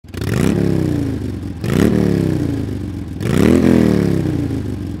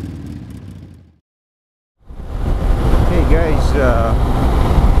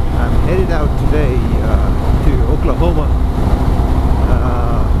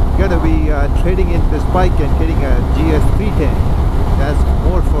trading in this bike and getting a GS 310. That's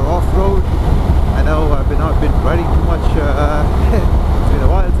more for off-road. I know I've not been riding too much. It's been a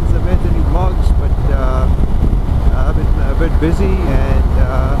while since I've made any vlogs, but I've been a bit busy, and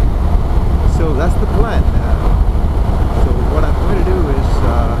so that's the plan. So what I'm going to do is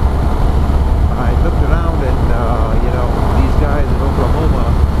I looked around, and you know, these guys in Oklahoma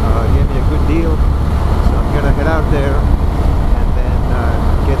gave me a good deal, so I'm going to head out there and then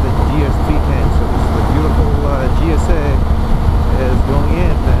get the GS 310. So this is a beautiful GSA is going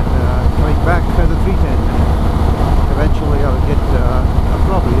in and coming back as a 310. Eventually I'll get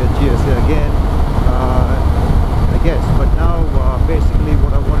probably a GSA again, I guess. But now basically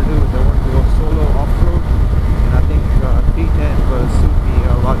what I want to do is I want to go solo off-road, and I think 310 will suit me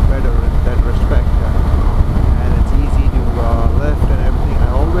a lot better in that respect. And it's easy to lift and everything.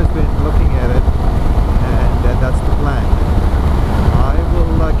 I've always been looking at it, and that's the plan. I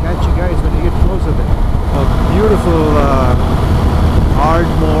will catch you guys when you get closer there. A beautiful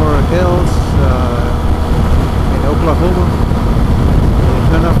Ardmore Hills in Oklahoma,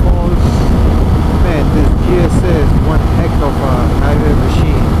 Gunner Falls. Man, this GSA is one heck of a highway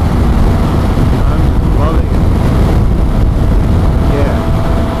machine. I'm loving it. Yeah,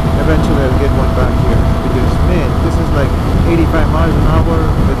 eventually I'll get one back here, because man, this is like 85 miles an hour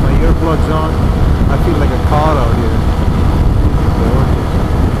with my earplugs on. I feel like a car out here. Gorgeous.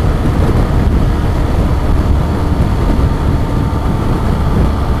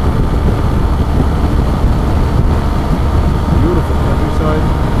 Beautiful countryside,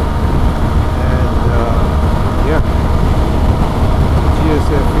 and yeah,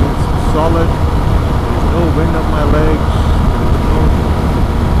 GSA feels solid. There's no wind up my legs, there's no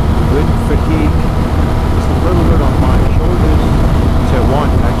wind fatigue, just a little bit on my shoulders, which I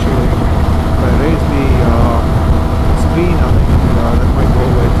want actually. If I raise the screen, I think that might go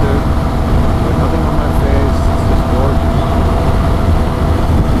away too, but nothing on my face. It's just gorgeous.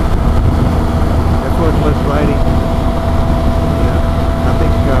 Effortless riding. I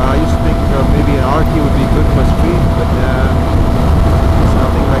think I used to think maybe an RT would be good for street, but it's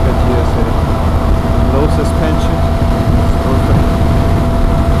nothing like a GSA. Low suspension, it's perfect.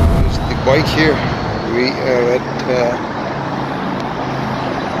 Here's the bike here. We are at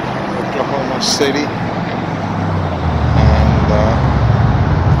Oklahoma City, and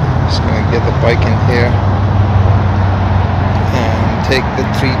just gonna get the bike in here and take the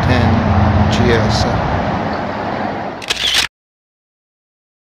 310 GS.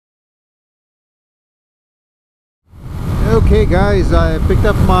 Okay guys, I picked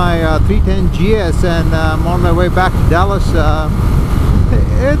up my 310 GS and I'm on my way back to Dallas.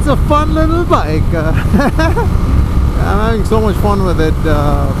 It's a fun little bike. I'm having so much fun with it.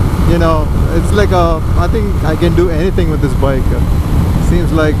 You know, it's like I think I can do anything with this bike.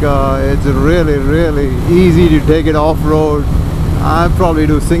 Seems like it's really easy to take it off-road. I'll probably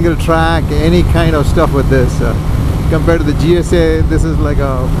do single track, any kind of stuff with this. Compared to the GSA, this is like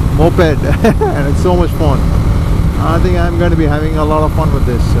a moped and it's so much fun. I think I'm going to be having a lot of fun with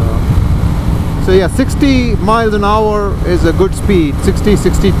this. So yeah, 60 miles an hour is a good speed. 60,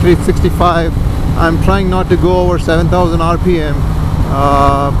 63, 65. I'm trying not to go over 7,000 RPM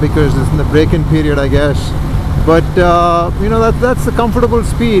because it's in the break-in period, I guess. But you know, that's a comfortable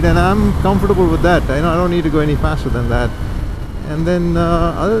speed, and I'm comfortable with that. I don't need to go any faster than that. And then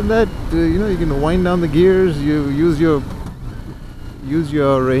other than that, you know, you can wind down the gears. You use your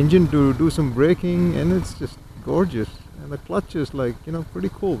engine to do some braking, and it's just gorgeous. And the clutch is like, you know, pretty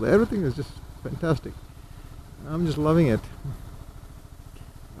cool. Everything is just fantastic. I'm just loving it.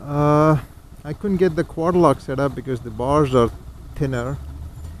 I couldn't get the quad lock set up because the bars are thinner,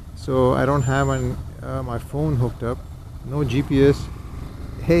 so I don't have my phone hooked up. No GPS.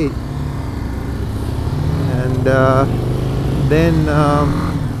 Hey. And then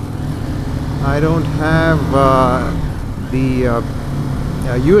I don't have the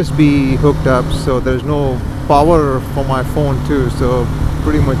USB hooked up, so there's no power for my phone too, so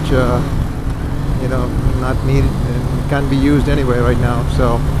pretty much you know, not needed, and can't be used anyway right now.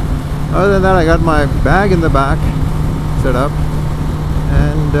 So other than that, I got my bag in the back set up,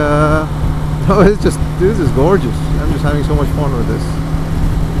 and oh, this is gorgeous. I'm just having so much fun with this.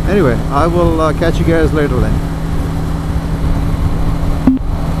 Anyway, I will catch you guys later then.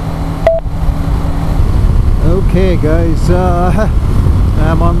 Okay guys,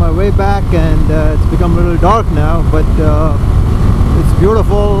 I'm on my way back, and it's become a little dark now, but it's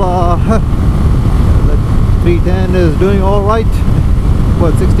beautiful. The 310 is doing all right.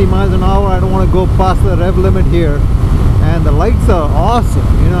 About 60 miles an hour. I don't want to go past the rev limit here, and the lights are awesome.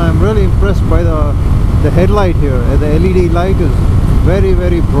 You know, I'm really impressed by the headlight here. The LED light is very,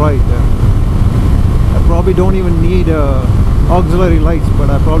 very bright. I probably don't even need auxiliary lights, but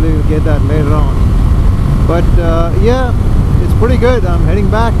I probably will get that later on. But yeah, it's pretty good. I'm heading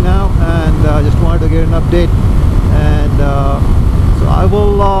back now, and I just wanted to get an update. And so I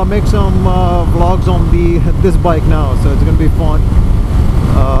will make some vlogs on this bike now, so it's gonna be fun.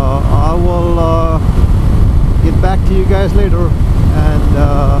 I will get back to you guys later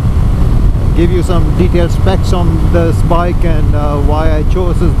and give you some detailed specs on this bike and why I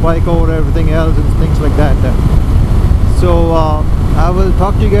chose this bike over everything else and things like that. So I will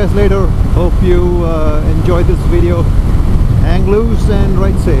talk to you guys later. Hope you enjoyed this video. Hang loose and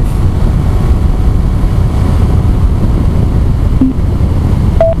ride safe.